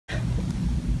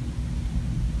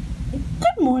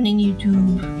morning,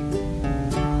 YouTube.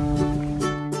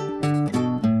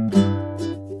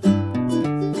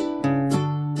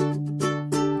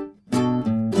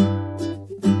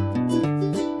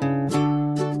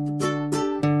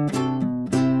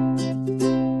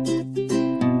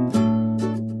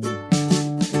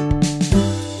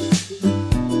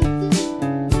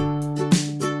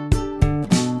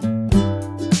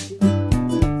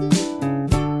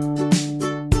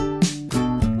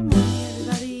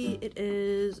 It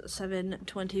is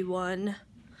 7:21,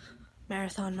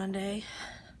 Marathon Monday.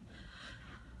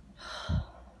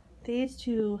 These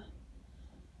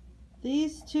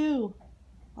two,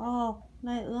 all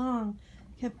night long,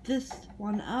 kept this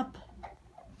one up.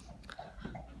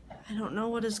 I don't know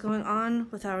what is going on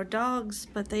with our dogs,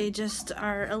 but they just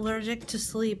are allergic to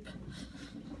sleep.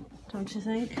 Don't you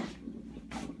think?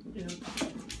 Yeah.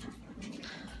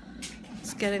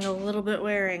 It's getting a little bit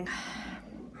wearing.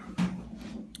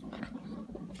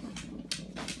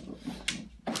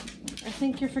 I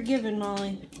think you're forgiven,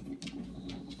 Molly.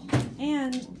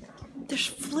 And there's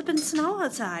flipping snow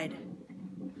outside.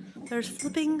 There's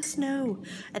flipping snow.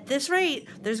 At this rate,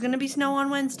 there's gonna be snow on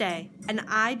Wednesday. And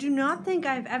I do not think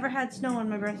I've ever had snow on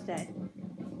my birthday.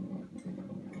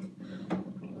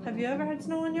 Have you ever had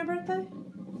snow on your birthday?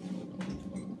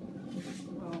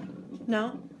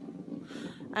 No?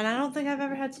 And I don't think I've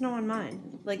ever had snow on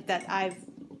mine. Like that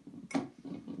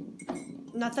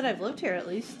not that I've lived here, at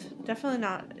least. Definitely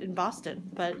not in Boston.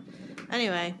 But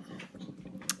anyway,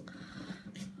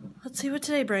 let's see what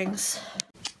today brings.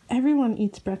 Everyone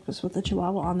eats breakfast with a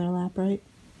chihuahua on their lap, right?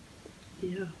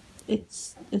 Yeah.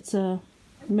 It's a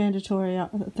mandatory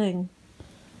thing.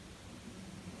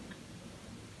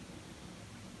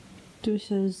 Dewey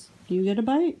says, "Do you get a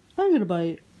bite? I get a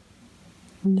bite."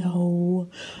 No,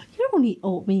 you don't eat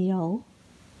oatmeal.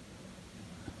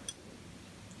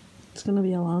 It's gonna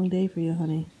be a long day for you,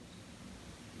 honey.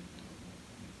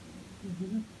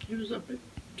 He was up at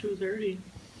 2:30,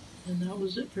 and that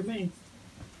was it for me.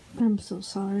 I'm so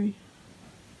sorry.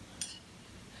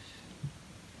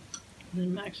 And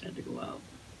then Max had to go out.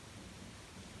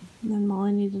 And then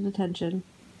Molly needed attention.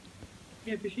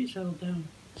 Yeah, but she settled down.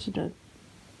 She did.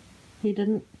 He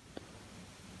didn't.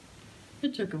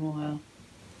 It took him a while.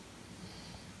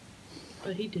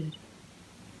 But he did.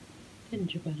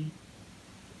 Didn't you, buddy?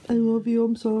 I love you,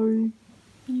 I'm sorry.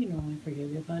 You know I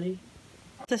forgive you, buddy.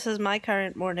 This is my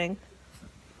current morning.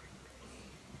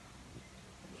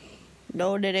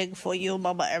 No knitting for you,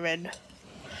 Mama Erin.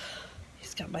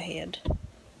 He's got my hand.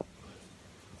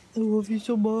 I love you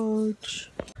so much.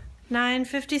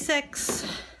 9:56.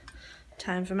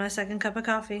 Time for my second cup of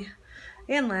coffee.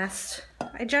 And last.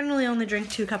 I generally only drink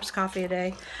 2 cups of coffee a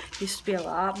day. Used to be a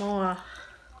lot more.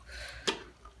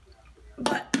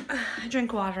 But I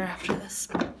drink water after this.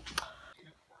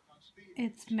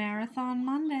 It's Marathon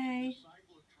Monday.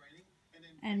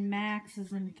 And Max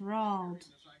is enthralled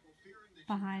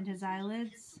behind his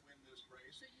eyelids.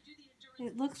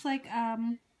 It looks like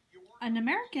an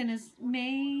American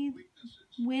may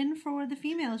win for the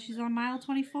females. She's on mile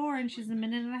 24 and she's a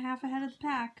minute and a half ahead of the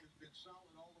pack.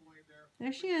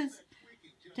 There she is.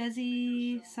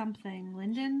 Desi something.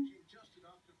 Linden.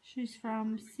 She's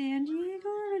from San Diego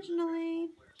originally.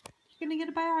 You're gonna get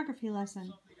a biography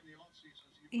lesson.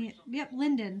 And, yep,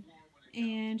 Linden.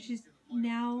 And she's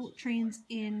now trains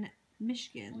in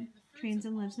Michigan. Trains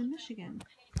and lives in Michigan.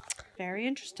 Very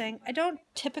interesting. I don't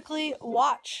typically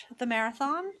watch the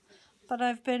marathon, but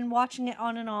I've been watching it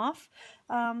on and off.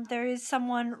 There is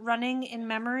someone running in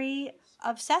memory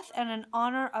of Seth and in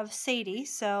honor of Sadie,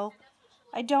 so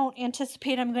I don't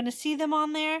anticipate I'm going to see them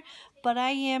on there, but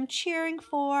I am cheering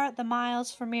for the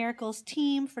Miles for Miracles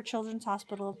team for Children's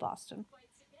Hospital of Boston.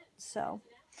 So,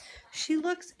 she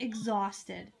looks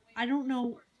exhausted. I don't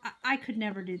know. I could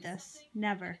never do this.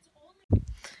 Never.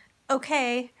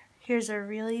 Okay, here's a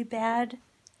really bad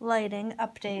lighting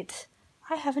update.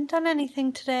 I haven't done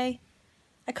anything today.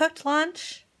 I cooked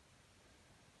lunch.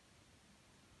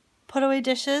 Put away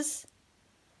dishes.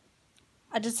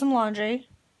 I did some laundry.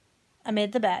 I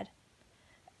made the bed.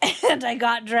 And I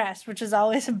got dressed, which is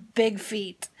always a big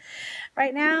feat.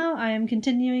 Right now, I am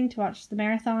continuing to watch the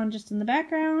marathon just in the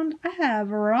background. I have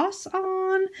Ross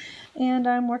on, and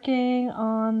I'm working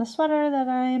on the sweater that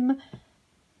I'm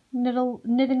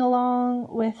knitting along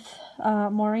with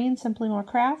Maureen, Simply More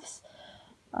Crafts.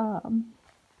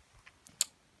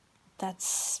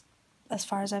 That's as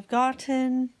far as I've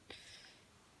gotten.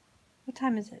 What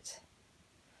time is it?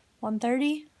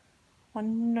 1:30?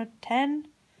 1:10?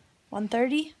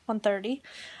 1:30? 1:30.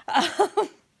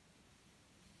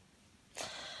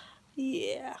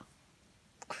 Yeah.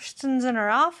 Kristen's in her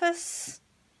office.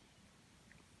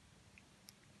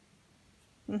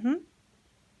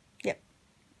 Yep.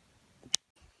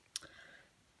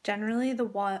 Generally, the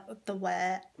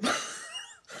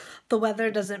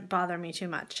weather doesn't bother me too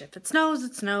much. If it snows,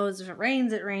 it snows. If it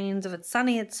rains, it rains. If it's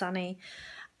sunny, it's sunny.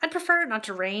 I'd prefer it not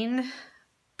to rain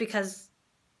because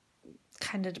it's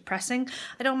kind of depressing.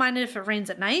 I don't mind it if it rains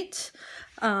at night.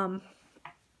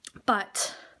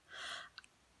 But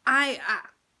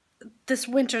this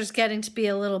winter's getting to be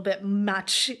a little bit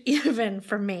much even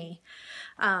for me.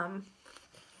 Let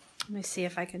me see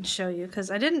if I can show you,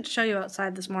 because I didn't show you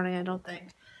outside this morning, I don't think.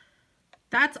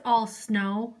 That's all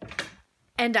snow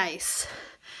and ice.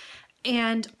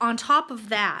 And on top of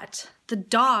that, the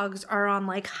dogs are on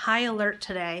like high alert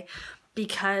today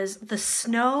because the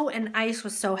snow and ice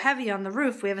was so heavy on the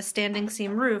roof. We have a standing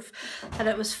seam roof that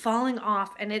it was falling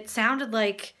off, and it sounded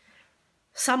like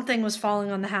something was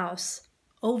falling on the house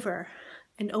over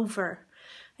and over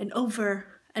and over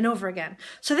and over again.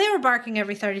 So they were barking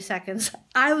every 30 seconds.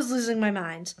 I was losing my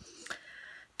mind.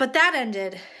 But that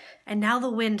ended, and now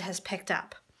the wind has picked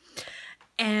up.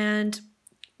 And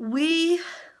we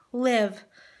live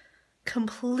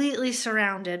completely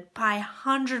surrounded by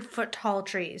 100-foot tall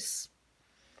trees.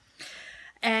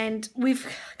 And we've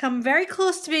come very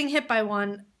close to being hit by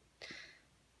one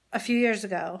a few years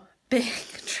ago. Big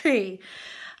tree.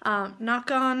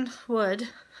 Knock on wood,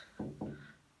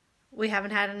 we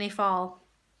haven't had any fall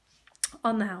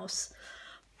on the house.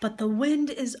 But the wind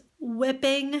is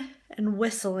whipping and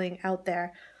whistling out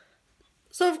there.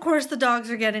 So of course the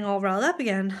dogs are getting all riled up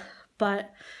again.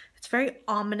 But it's a very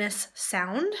ominous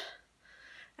sound.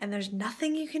 And there's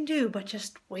nothing you can do but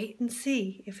just wait and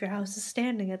see if your house is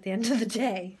standing at the end of the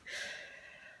day.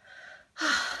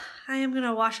 I am going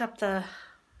to wash up the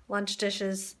lunch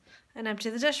dishes and empty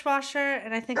the dishwasher,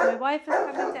 and I think my wife is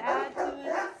coming to add to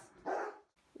it.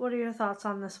 What are your thoughts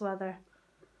on this weather?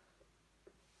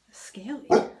 Scaly.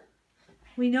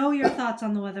 We know your thoughts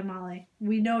on the weather, Molly.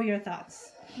 We know your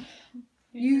thoughts.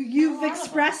 You've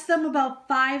expressed them about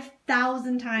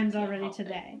 5,000 times already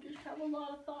today. You just have a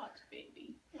lot of thoughts,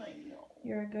 baby. I know.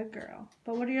 You're a good girl.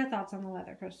 But what are your thoughts on the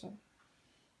weather, Kristen?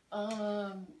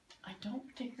 I don't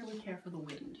particularly care for the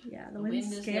wind. Yeah, the wind's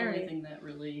wind is scary. the only thing that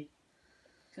really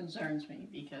concerns me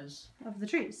because of the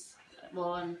trees.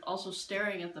 Well, I'm also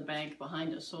staring at the bank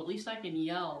behind us, so at least I can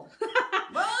yell.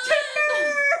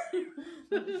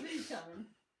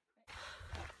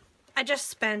 I just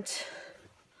spent,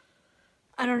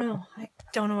 I don't know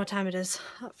what time it is,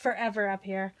 forever up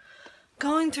here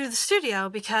going through the studio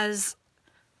because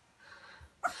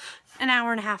an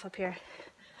hour and a half up here.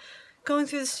 Going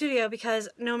through the studio because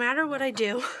no matter what I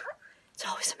do, it's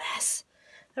always a mess.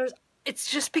 It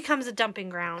just becomes a dumping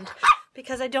ground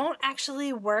because I don't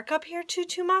actually work up here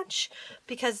too much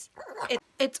because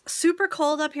it's super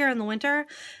cold up here in the winter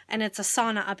and it's a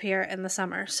sauna up here in the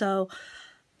summer. So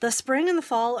the spring and the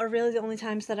fall are really the only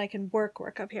times that I can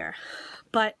work up here.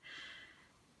 But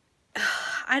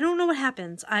I don't know what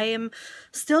happens. I am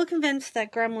still convinced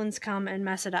that gremlins come and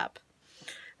mess it up.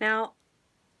 Now,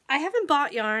 I haven't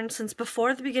bought yarn since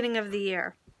before the beginning of the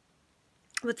year.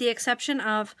 With the exception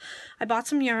of, I bought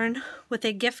some yarn with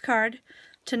a gift card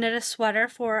to knit a sweater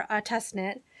for a test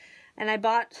knit. And I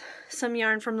bought some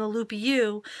yarn from the Loopy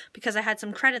U because I had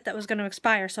some credit that was going to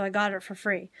expire, so I got it for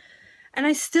free. And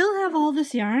I still have all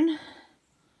this yarn,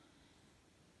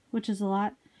 which is a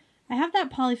lot. I have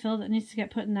that polyfill that needs to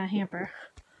get put in that hamper.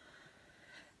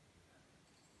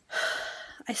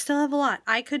 I still have a lot.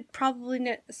 I could probably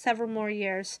knit several more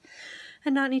years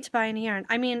and not need to buy any yarn.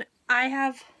 I mean, I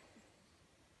have,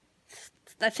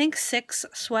 I think 6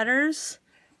 sweaters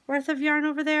worth of yarn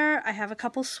over there. I have a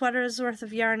couple sweaters worth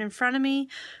of yarn in front of me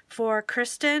for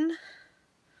Kristen.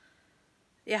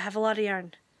 Yeah, I have a lot of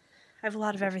yarn. I have a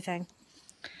lot of everything.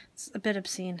 It's a bit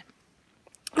obscene.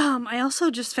 I also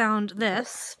just found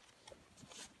this.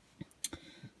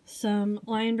 Some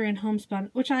Lion Brand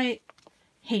homespun, which I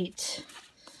hate.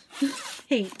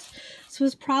 Hate. This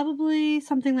was probably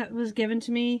something that was given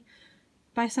to me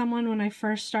by someone when I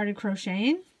first started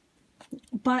crocheting.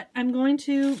 But I'm going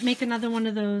to make another one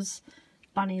of those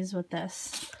bunnies with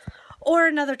this. Or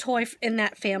another toy in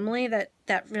that family, that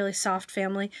really soft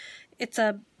family. It's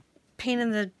a pain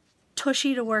in the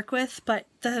tushy to work with, but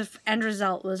the end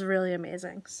result was really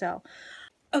amazing. So,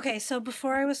 okay, so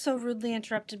before I was so rudely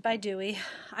interrupted by Dewey,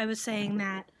 I was saying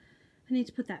that I need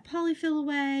to put that polyfill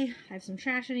away. I have some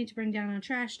trash I need to bring down on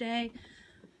trash day.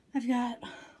 I've got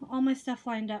all my stuff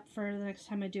lined up for the next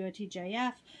time I do a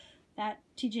TJF. That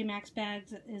TJ Maxx bag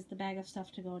is the bag of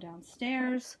stuff to go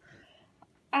downstairs.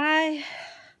 I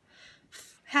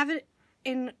have it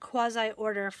in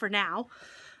quasi-order for now.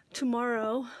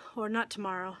 Tomorrow, or not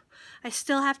tomorrow, I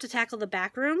still have to tackle the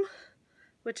back room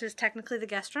which is technically the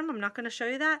guest room. I'm not going to show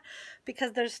you that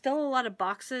because there's still a lot of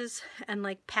boxes and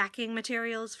like packing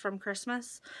materials from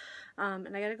Christmas.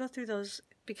 And I got to go through those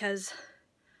because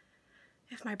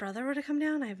if my brother were to come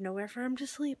down, I have nowhere for him to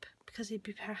sleep because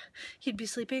he'd be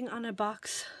sleeping on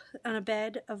a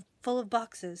bed full of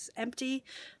boxes, empty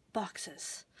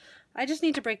boxes. I just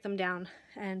need to break them down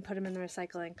and put them in the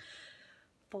recycling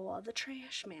for the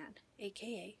trash man,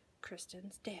 aka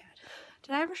Kristen's dad.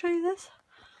 Did I ever show you this?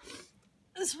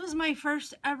 This was my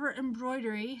first ever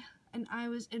embroidery, and I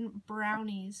was in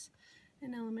brownies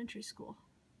in elementary school.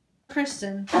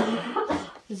 Kristen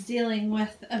is dealing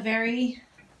with a very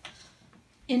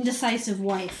indecisive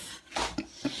wife.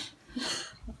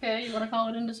 Okay, you want to call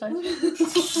it indecisive? What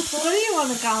do you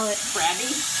want to call it? Crabby?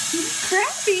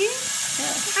 Crabby?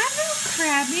 Yeah. I'm not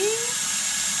crabby.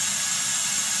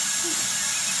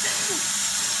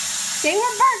 They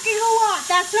were barking a lot.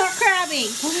 That's not crabby.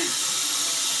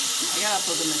 I got up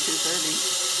with them at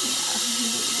 2:30. Yeah, you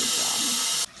did a good job.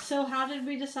 So how did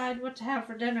we decide what to have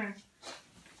for dinner?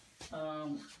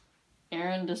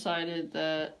 Erin decided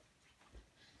that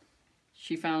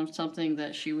she found something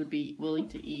that she would be willing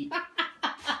to eat. I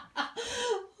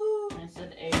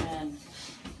said amen.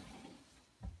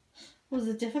 Was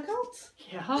it difficult?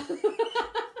 Yeah.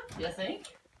 You think?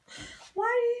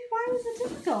 Why was it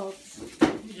difficult?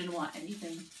 You didn't want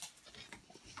anything.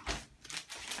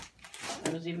 I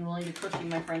was even willing to cook you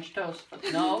my French toast, but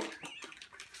no.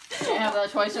 Can't have that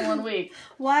twice in 1 week.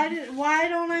 Why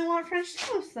don't I want French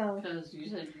toast though? Because you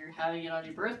said you're having it on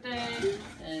your birthday,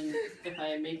 and if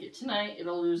I make it tonight,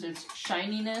 it'll lose its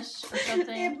shininess or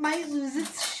something. It might lose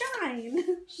its shine.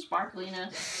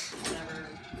 Sparkliness, whatever.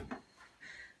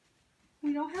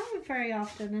 We don't have it very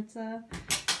often. It's a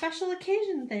special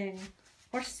occasion thing.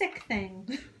 Or sick thing.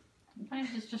 Sometimes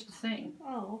it's just a thing.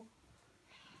 Oh.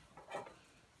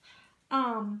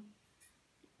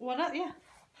 What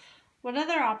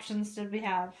other options did we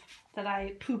have that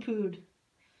I poo-pooed?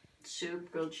 Soup,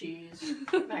 grilled cheese,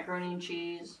 macaroni and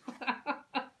cheese.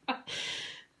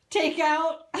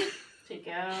 Takeout.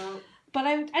 Takeout. But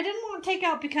I didn't want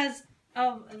takeout because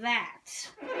of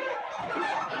that.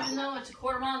 Even though it's a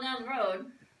quarter mile down the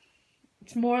road.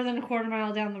 It's more than a quarter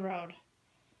mile down the road.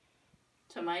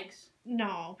 To Mike's?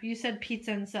 No, you said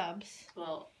pizza and subs.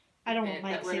 Well, I don't want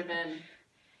Mike's. That would have been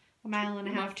a mile and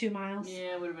a half, 2 miles.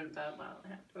 Yeah, it would have been about a mile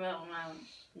and a half. About a mile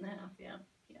and a half, yeah.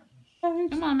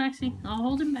 Come on, Maxie. I'll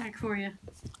hold him back for you.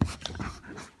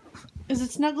 Is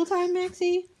it snuggle time,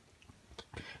 Maxie?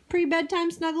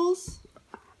 Pre-bedtime snuggles?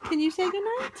 Can you say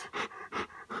goodnight?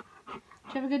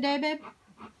 Did you have a good day, babe?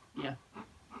 Yeah.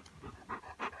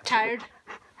 Tired?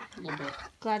 A little bit.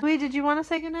 Glad. Wait, did you want to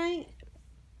say goodnight?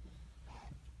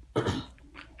 You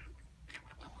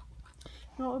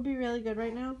know what would be really good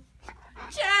right now?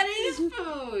 Chinese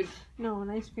food! No, an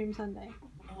ice cream sundae.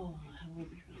 Oh, that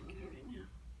would be really good right now.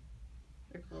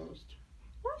 They're closed.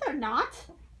 No, they're not.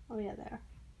 Oh, yeah, they are.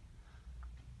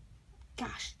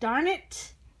 Gosh darn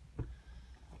it.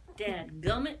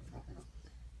 Dadgummit.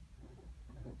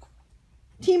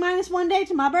 T-1 day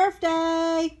to my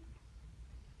birthday.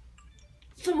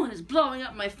 Someone is blowing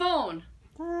up my phone.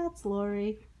 That's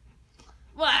Lori.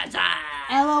 What's that?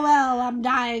 LOL, I'm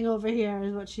dying over here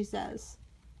is what she says.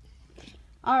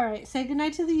 Alright, say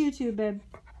goodnight to the YouTube, babe.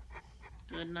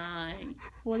 Good night.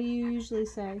 What do you usually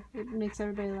say? It makes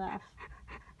everybody laugh.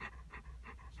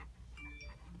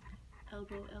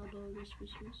 Elbow, wrist,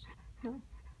 wrist, wrist. No.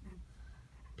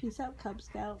 Peace out, Cub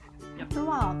Scout. Yep. For a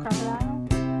while, crocodile.